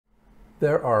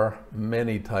There are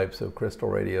many types of crystal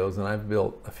radios, and I've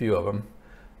built a few of them.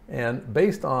 And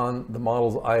based on the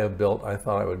models I have built, I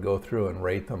thought I would go through and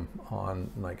rate them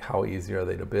on like how easy are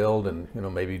they to build, and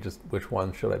maybe just which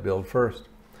one should I build first.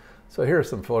 So here are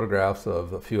some photographs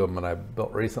of a few of them that I've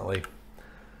built recently.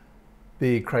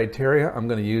 The criteria I'm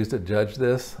going to use to judge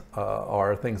this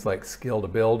are things like skill to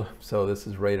build. So this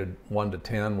is rated 1 to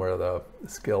 10, where the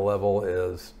skill level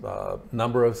is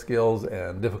number of skills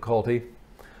and difficulty.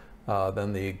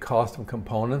 Then the cost of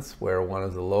components, where 1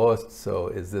 is the lowest. So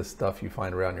is this stuff you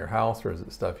find around your house, or is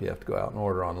it stuff you have to go out and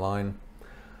order online?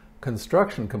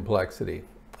 Construction complexity,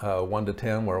 1 to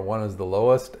 10, where 1 is the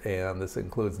lowest, and this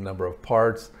includes the number of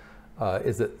parts.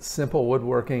 Is it simple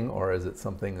woodworking, or is it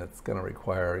something that's going to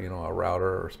require, a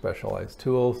router or specialized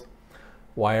tools?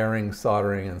 Wiring,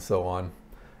 soldering, and so on.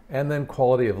 And then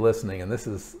quality of listening, and this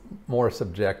is more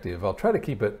subjective. I'll try to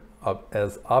keep it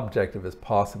as objective as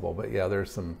possible, but yeah,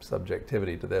 there's some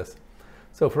subjectivity to this.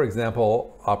 So for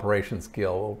example, operation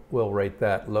skill, we'll rate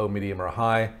that low, medium, or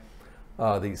high.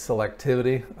 The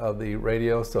selectivity of the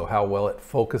radio, so how well it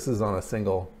focuses on a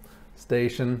single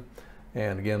station,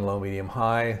 and again, low, medium,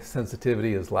 high.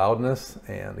 Sensitivity is loudness,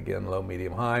 and again, low,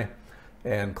 medium, high.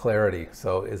 And clarity,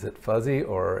 so is it fuzzy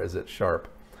or is it sharp?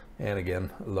 And again,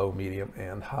 low, medium,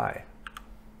 and high.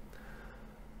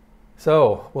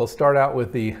 So we'll start out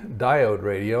with the diode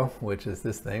radio, which is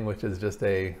this thing, which is just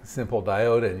a simple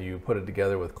diode, and you put it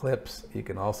together with clips. You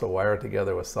can also wire it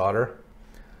together with solder.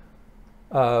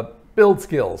 Build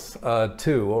skills,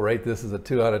 2. We'll rate this as a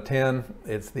 2 out of 10.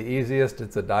 It's the easiest.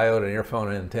 It's a diode, an earphone,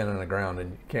 an antenna, and a ground,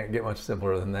 and you can't get much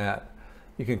simpler than that.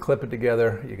 You can clip it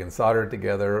together, you can solder it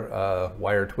together,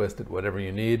 wire twist it, whatever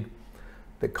you need.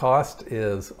 The cost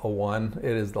is a 1.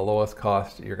 It is the lowest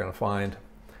cost you're going to find.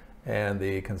 And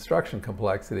the construction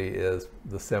complexity is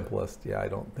the simplest. Yeah, I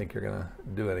don't think you're going to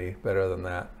do any better than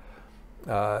that.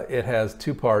 It has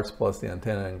 2 parts plus the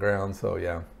antenna and ground, so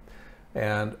yeah.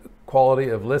 And quality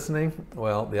of listening,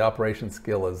 well, the operation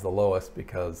skill is the lowest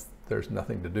because there's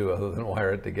nothing to do other than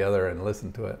wire it together and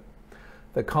listen to it.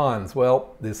 The cons,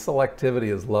 well, the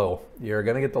selectivity is low. You're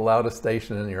going to get the loudest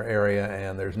station in your area,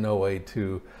 and there's no way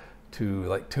to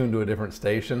like tune to a different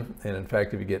station. And in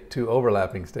fact, if you get 2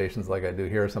 overlapping stations like I do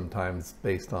here sometimes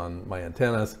based on my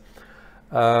antennas,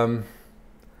 yeah,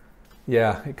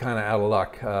 you're kind of out of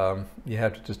luck. You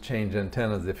have to just change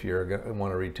antennas if you're going to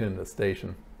want to retune the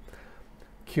station.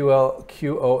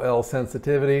 QOL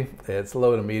sensitivity, it's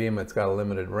low to medium, it's got a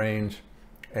limited range.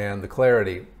 And the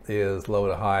clarity is low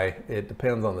to high. It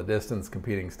depends on the distance,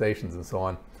 competing stations, and so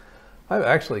on. I've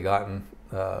actually gotten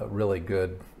really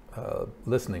good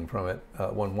listening from it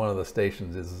when one of the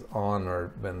stations is on or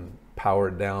been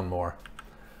powered down more.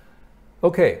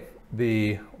 Okay,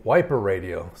 the wiper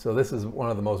radio. So this is one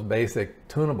of the most basic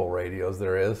tunable radios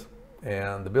there is.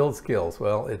 And the build skills,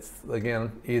 well, it's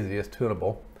again easiest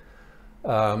tunable.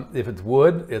 If it's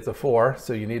wood, it's a 4,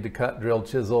 so you need to cut, drill,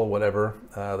 chisel, whatever.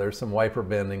 There's some wiper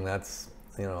bending that's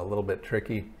a little bit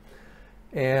tricky.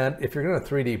 And if you're going to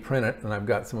 3D print it, and I've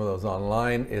got some of those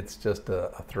online, it's just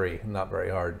a 3, not very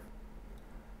hard.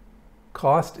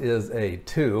 Cost is a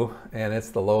 2, and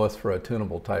it's the lowest for a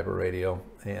tunable type of radio.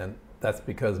 And that's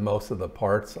because most of the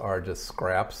parts are just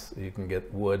scraps. You can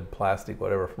get wood, plastic,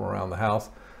 whatever from around the house.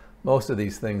 Most of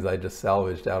these things I just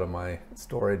salvaged out of my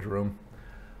storage room.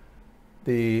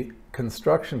 The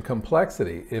construction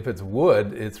complexity, if it's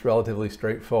wood, it's relatively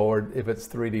straightforward. If it's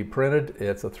 3D printed,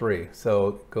 it's a 3. So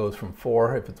it goes from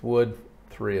 4 if it's wood,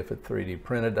 3 if it's 3D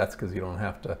printed. That's because you don't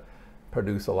have to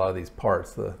produce a lot of these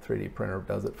parts. The 3D printer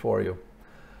does it for you.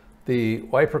 The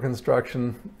wiper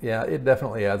construction, yeah, it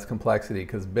definitely adds complexity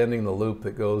because bending the loop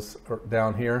that goes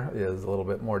down here is a little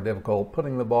bit more difficult.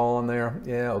 Putting the ball on there,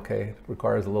 yeah, okay, it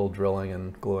requires a little drilling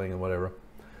and gluing and whatever.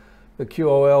 The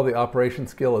QOL, the operation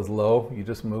skill, is low. You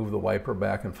just move the wiper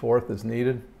back and forth as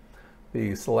needed.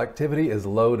 The selectivity is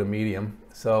low to medium,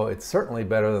 so it's certainly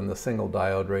better than the single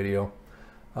diode radio.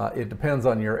 It depends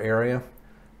on your area.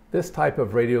 This type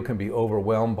of radio can be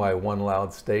overwhelmed by one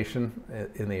loud station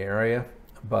in the area,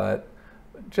 but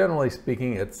generally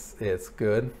speaking, it's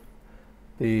good.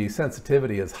 The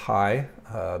sensitivity is high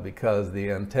because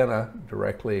the antenna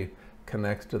directly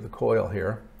connects to the coil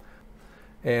here.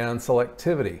 And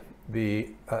selectivity. The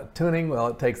tuning, well,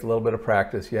 it takes a little bit of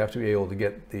practice. You have to be able to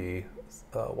get the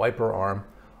wiper arm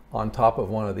on top of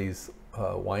one of these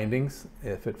windings.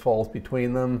 If it falls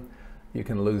between them, you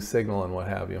can lose signal and what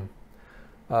have you.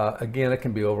 Again, it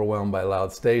can be overwhelmed by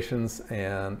loud stations,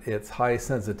 and its high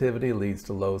sensitivity leads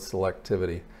to low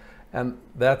selectivity. And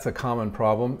that's a common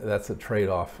problem. That's a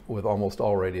trade-off with almost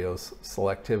all radios,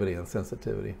 selectivity and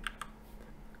sensitivity.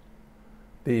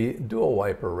 The dual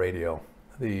wiper radio,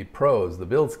 the pros, the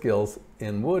build skills,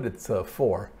 in wood it's a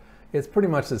 4. It's pretty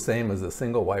much the same as a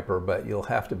single wiper, but you'll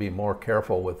have to be more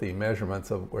careful with the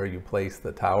measurements of where you place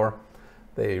the tower.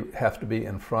 They have to be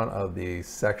in front of the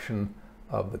section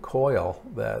of the coil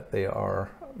that they are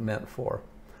meant for.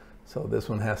 So this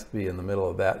one has to be in the middle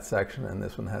of that section, and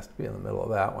this one has to be in the middle of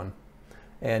that one.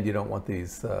 And you don't want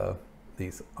these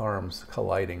arms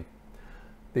colliding.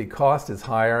 The cost is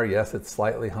higher. Yes, it's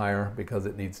slightly higher because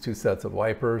it needs 2 sets of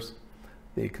wipers.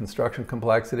 The construction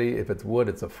complexity, if it's wood,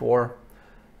 it's a 4.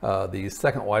 The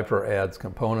second wiper adds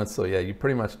components, so yeah, you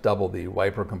pretty much double the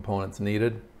wiper components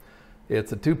needed.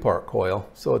 It's a 2-part coil,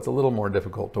 so it's a little more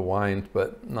difficult to wind,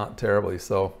 but not terribly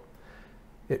so.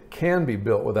 It can be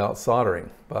built without soldering,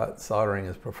 but soldering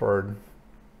is preferred.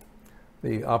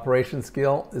 The operation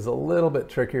skill is a little bit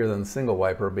trickier than single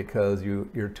wiper because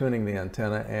you're tuning the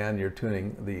antenna and you're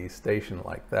tuning the station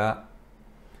like that.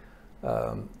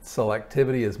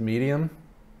 Selectivity is medium,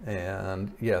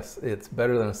 and yes, it's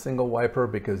better than a single wiper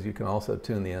because you can also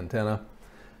tune the antenna,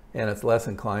 and it's less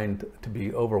inclined to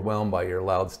be overwhelmed by your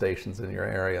loud stations in your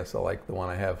area, so like the one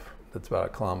I have that's about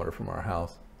 1 kilometer from our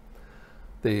house.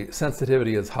 The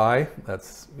sensitivity is high.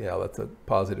 That's a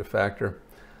positive factor.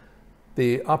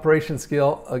 The operation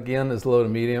skill, again, is low to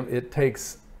medium. It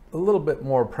takes a little bit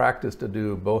more practice to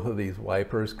do both of these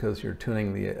wipers because you're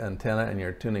tuning the antenna and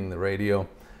you're tuning the radio.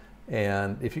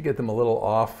 And if you get them a little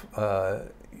off,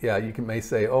 yeah, you may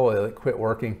say, oh, it quit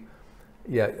working.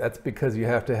 Yeah, that's because you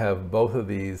have to have both of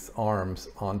these arms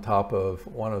on top of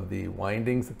one of the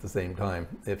windings at the same time.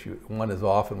 If one is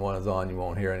off and one is on, you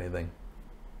won't hear anything.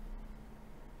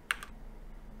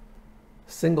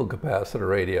 Single capacitor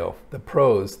radio, the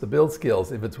pros, the build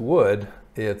skills, if it's wood,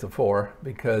 it's a 4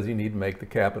 because you need to make the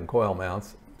cap and coil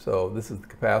mounts. So this is the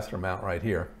capacitor mount right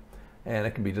here. And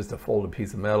it can be just a folded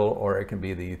piece of metal, or it can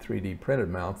be the 3D printed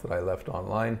mounts that I left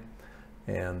online.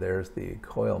 And there's the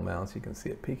coil mounts. You can see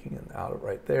it peeking out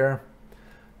right there.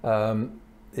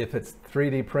 If it's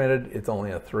 3D printed, it's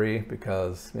only a 3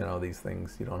 because, you know, these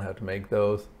things, you don't have to make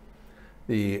those.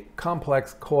 The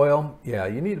complex coil, yeah,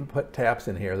 you need to put taps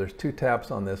in here. There's 2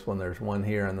 taps on this one. There's one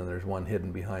here, and then there's one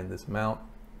hidden behind this mount.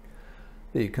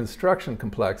 The construction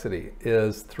complexity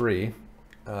is 3.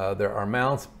 There are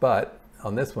mounts, but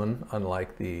on this one,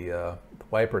 unlike the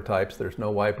wiper types, there's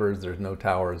no wipers, there's no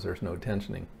towers, there's no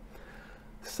tensioning.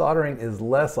 Soldering is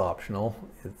less optional.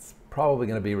 It's probably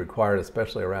going to be required,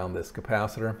 especially around this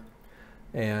capacitor.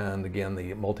 And again,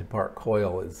 the multi-part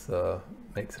coil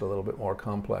makes it a little bit more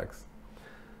complex.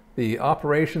 The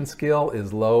operation skill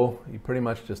is low. You pretty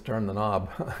much just turn the knob,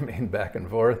 I mean, back and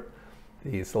forth.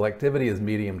 The selectivity is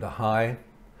medium to high,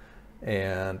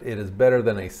 and it is better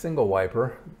than a single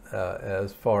wiper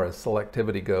as far as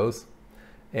selectivity goes,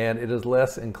 and it is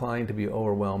less inclined to be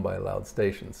overwhelmed by loud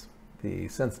stations. The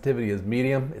sensitivity is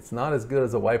medium. It's not as good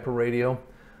as a wiper radio,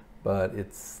 but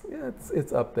it's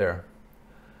up there.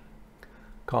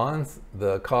 Cons,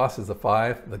 the cost is a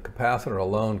 5. The capacitor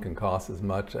alone can cost as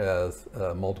much as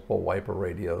multiple wiper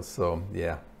radios, so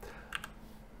yeah.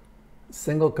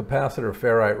 Single capacitor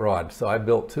ferrite rod. So I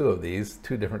built 2 of these,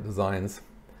 2 different designs,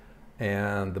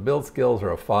 and the build skills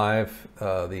are a 5.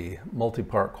 The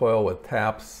multi-part coil with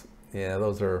taps, yeah,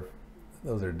 those are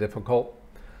difficult.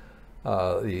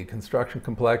 The construction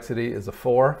complexity is a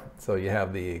 4. So you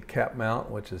have the cap mount,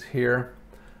 which is here,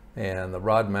 and the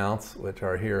rod mounts, which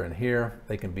are here and here.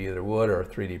 They can be either wood or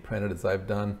 3D printed, as I've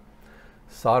done.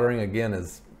 Soldering, again,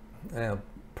 is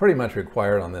pretty much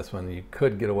required on this one. You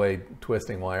could get away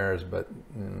twisting wires, but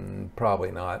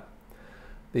probably not.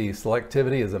 The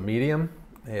selectivity is a medium.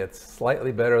 It's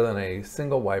slightly better than a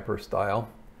single wiper style,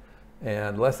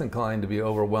 and less inclined to be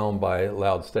overwhelmed by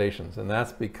loud stations. And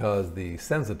that's because the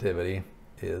sensitivity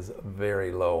is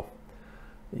very low.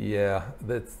 Yeah,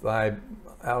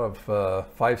 out of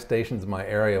 5 stations in my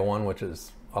area, one which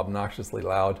is obnoxiously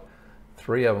loud,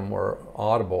 3 of them were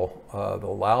audible. The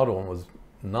loud one was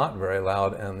not very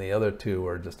loud, and the other 2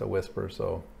 were just a whisper.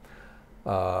 So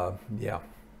yeah.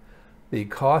 The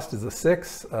cost is a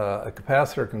 6. A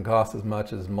capacitor can cost as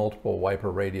much as multiple wiper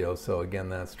radios, so again,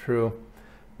 that's true.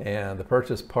 And the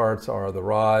purchase parts are the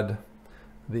rod,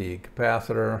 the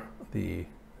capacitor, the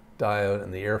diode,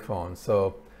 and the earphone.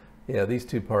 So yeah, these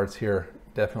 2 parts here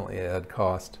definitely add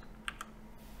cost.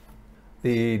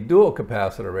 The dual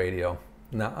capacitor radio.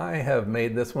 Now I have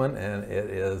made this one, and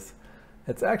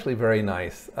it's actually very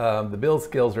nice. The build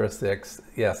skills are a 6.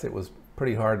 Yes, it was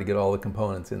pretty hard to get all the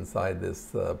components inside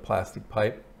this plastic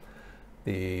pipe.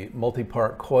 The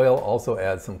multi-part coil also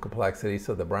adds some complexity.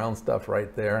 So the brown stuff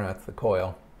right there, that's the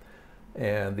coil.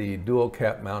 And the dual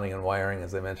cap mounting and wiring,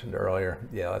 as I mentioned earlier,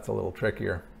 yeah, that's a little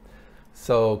trickier.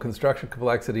 So construction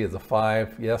complexity is a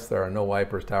 5. Yes, there are no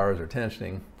wipers, towers, or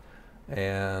tensioning.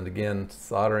 And again,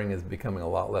 soldering is becoming a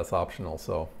lot less optional.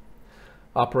 So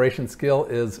operation skill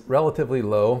is relatively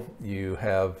low. You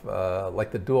have,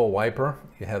 like the dual wiper,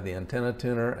 you have the antenna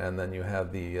tuner, and then you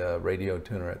have the radio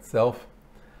tuner itself.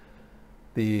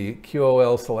 The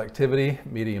QOL selectivity,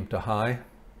 medium to high.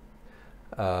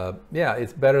 Yeah,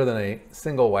 it's better than a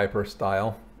single wiper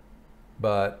style,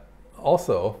 but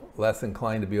also less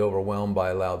inclined to be overwhelmed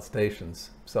by loud stations.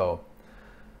 So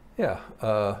yeah,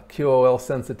 QOL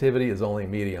sensitivity is only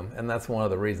medium, and that's one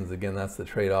of the reasons. Again, that's the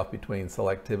trade-off between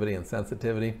selectivity and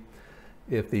sensitivity.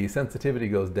 If the sensitivity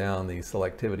goes down, the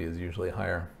selectivity is usually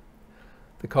higher.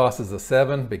 The cost is a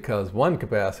 7 because one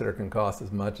capacitor can cost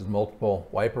as much as multiple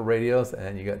wiper radios,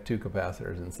 and you got 2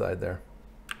 capacitors inside there.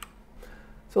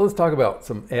 So let's talk about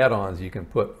some add-ons you can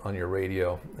put on your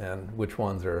radio and which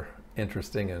ones are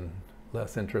interesting and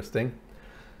less interesting.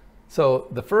 So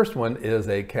the first one is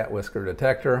a cat whisker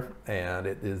detector, and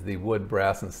it is the wood,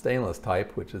 brass, and stainless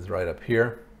type, which is right up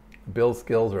here. Build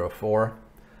skills are a 4.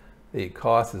 The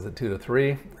cost is a 2 to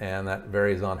 3, and that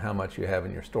varies on how much you have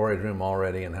in your storage room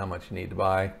already and how much you need to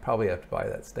buy. Probably have to buy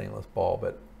that stainless ball,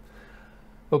 but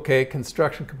okay.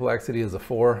 Construction complexity is a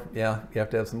 4. Yeah, you have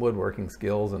to have some woodworking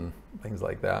skills and things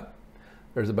like that.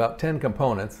 There's about 10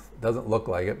 components. Doesn't look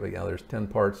like it, but yeah, there's 10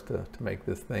 parts to make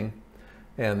this thing.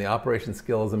 And the operation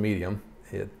skill is a medium.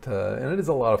 And it is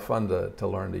a lot of fun to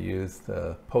learn to use,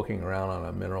 poking around on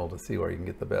a mineral to see where you can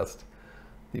get the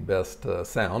best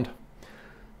sound.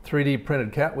 3D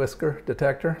printed cat whisker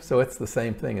detector, so it's the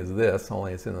same thing as this,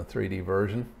 only it's in the 3D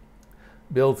version.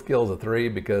 Build skills a 3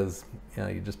 because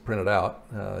you just print it out.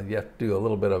 You have to do a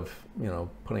little bit of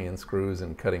putting in screws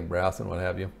and cutting brass and what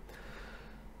have you.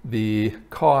 The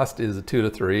cost is a 2 to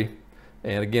 3,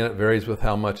 and again it varies with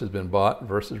how much has been bought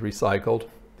versus recycled.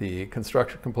 The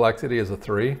construction complexity is a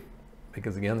 3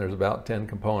 because again there's about 10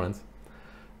 components,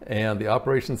 and the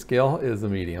operation scale is a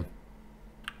medium.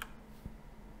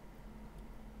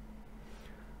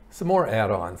 Some more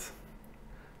add-ons.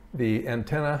 The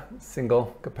antenna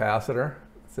single capacitor,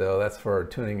 so that's for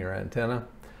tuning your antenna.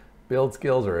 Build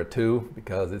skills are a 2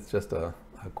 because it's just a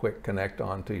quick connect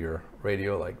onto your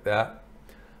radio like that.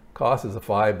 Cost is a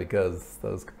 5 because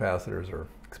those capacitors are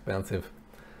expensive.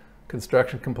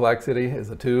 Construction complexity is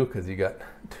a 2 because you got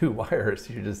 2 wires.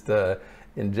 You're just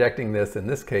injecting this. In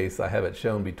this case, I have it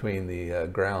shown between the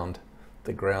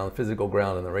physical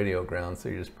ground and the radio ground, so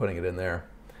you're just putting it in there.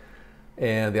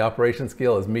 And the operation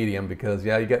scale is medium because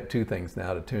yeah, you got 2 things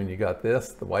now to tune. You got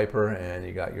this, the wiper, and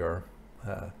you got your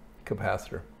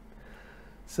capacitor.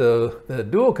 So the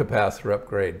dual capacitor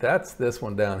upgrade, that's this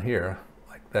one down here,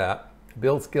 like that.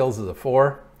 Build skills is a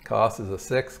 4, cost is a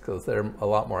 6 because they're a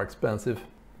lot more expensive.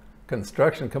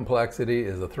 Construction complexity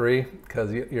is a 3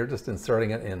 because you're just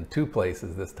inserting it in 2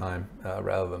 places this time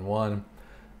rather than 1.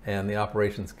 And the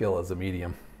operation skill is a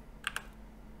medium.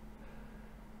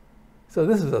 So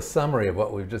this is a summary of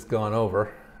what we've just gone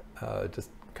over, just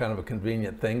kind of a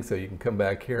convenient thing so you can come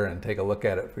back here and take a look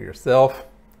at it for yourself.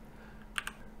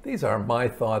 These are my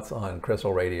thoughts on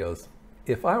crystal radios.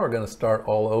 If I were going to start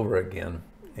all over again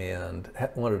and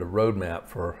wanted a roadmap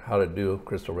for how to do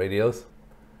crystal radios,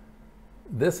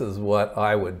 this is what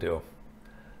I would do.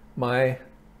 My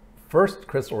first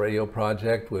crystal radio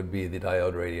project would be the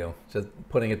Diode Radio, just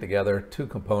putting it together, 2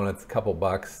 components, a couple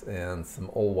bucks, and some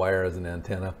old wire as an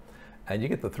antenna. And you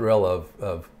get the thrill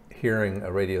of hearing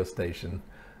a radio station,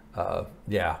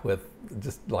 yeah, with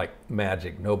just like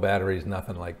magic, no batteries,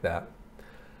 nothing like that.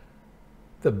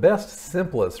 The best,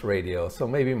 simplest radio, so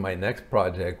maybe my next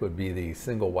project would be the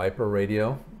single wiper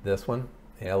radio, this one.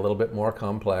 Yeah, a little bit more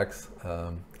complex,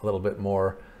 a little bit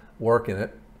more work in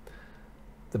it.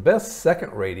 The best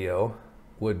second radio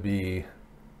would be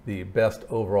the best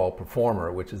overall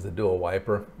performer, which is the dual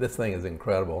wiper. This thing is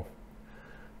incredible.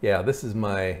 Yeah, this is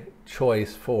my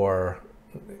choice for,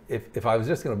 if I was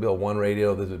just going to build one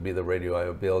radio, this would be the radio I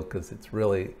would build because it's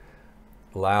really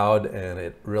loud and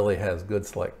it really has good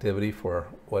selectivity for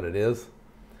what it is.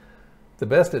 The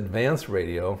best advanced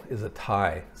radio is a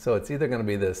tie. So it's either going to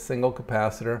be the single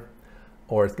capacitor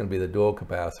or it's going to be the dual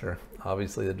capacitor.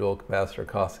 Obviously the dual capacitor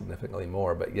costs significantly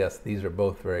more, but yes, these are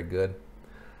both very good.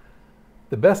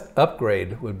 The best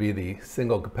upgrade would be the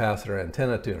single capacitor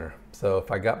antenna tuner. So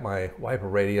if I got my wiper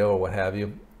radio or what have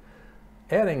you,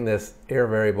 adding this air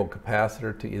variable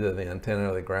capacitor to either the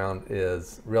antenna or the ground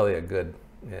is really a good,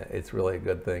 it's really a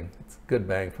good thing. It's a good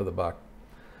bang for the buck.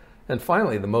 And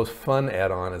finally, the most fun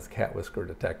add-on is cat whisker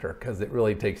detector because it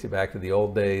really takes you back to the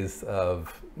old days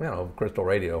of, crystal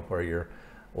radio where you're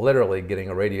literally getting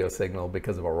a radio signal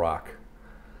because of a rock.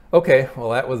 Okay,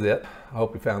 well that was it. I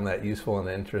hope you found that useful and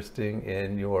interesting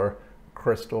in your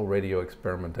crystal radio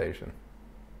experimentation.